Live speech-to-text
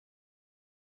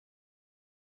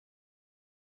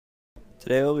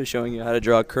Today we'll be showing you how to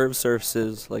draw curved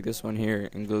surfaces like this one here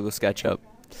in Google Sketchup.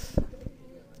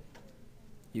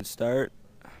 You start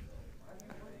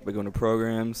by going to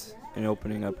Programs and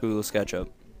opening up Google Sketchup.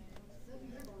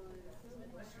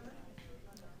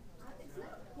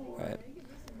 Right.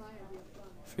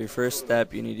 For your first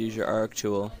step, you need to use your arc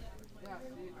tool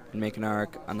and make an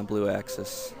arc on the blue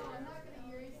axis.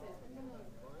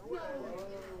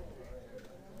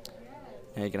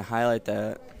 Now you can highlight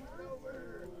that,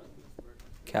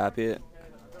 copy it,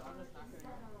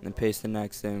 and then paste the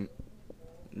next thing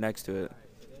next to it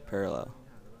parallel.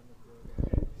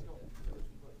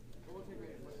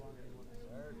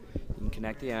 You can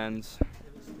connect the ends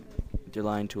with your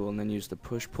line tool and then use the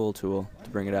push-pull tool to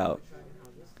bring it out.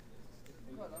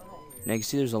 Now you can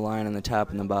see there's a line on the top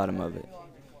and the bottom of it.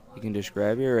 You can just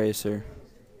grab your eraser,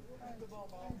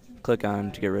 click on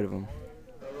them to get rid of them.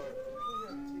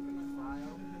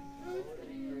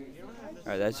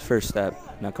 Alright, that's the first step.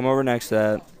 Now come over next to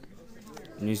that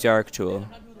and use the arc tool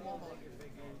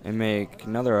and make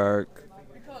another arc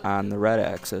on the red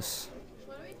axis.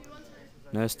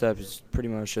 Next step is pretty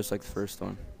much just like the first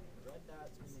one.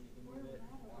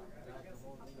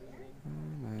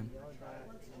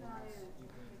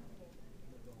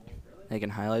 Now you can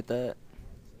highlight that,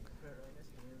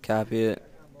 copy it,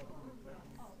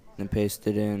 and paste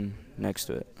it in next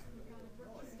to it.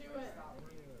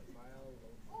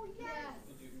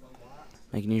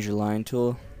 Now you can use your line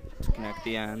tool to connect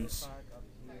the ends.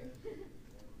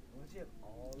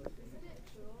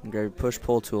 And grab your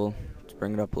push-pull tool to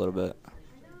bring it up a little bit.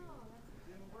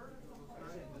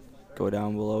 Go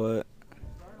down below it,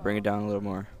 bring it down a little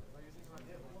more.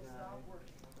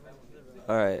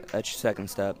 Alright, that's your second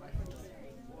step.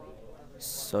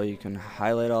 So you can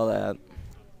highlight all that and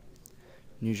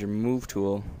use your move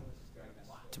tool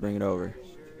to bring it over.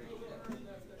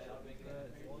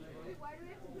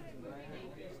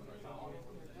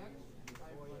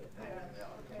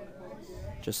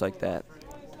 Just like that.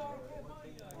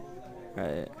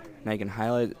 Alright, now you can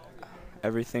highlight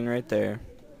everything right there.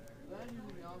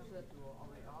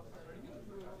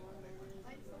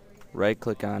 Right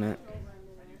click on it,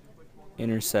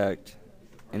 intersect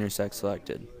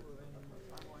selected.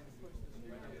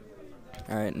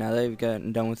 Alright, now that you've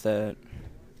gotten done with that,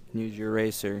 use your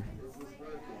eraser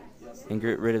and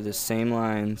get rid of the same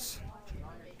lines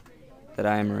that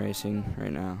I am erasing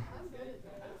right now.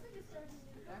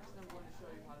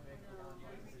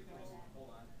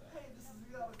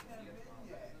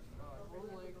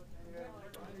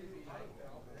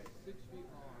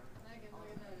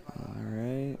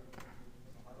 Alright.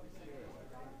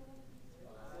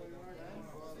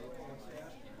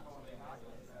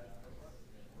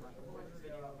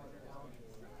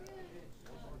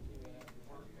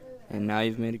 And now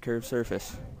you've made a curved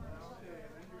surface.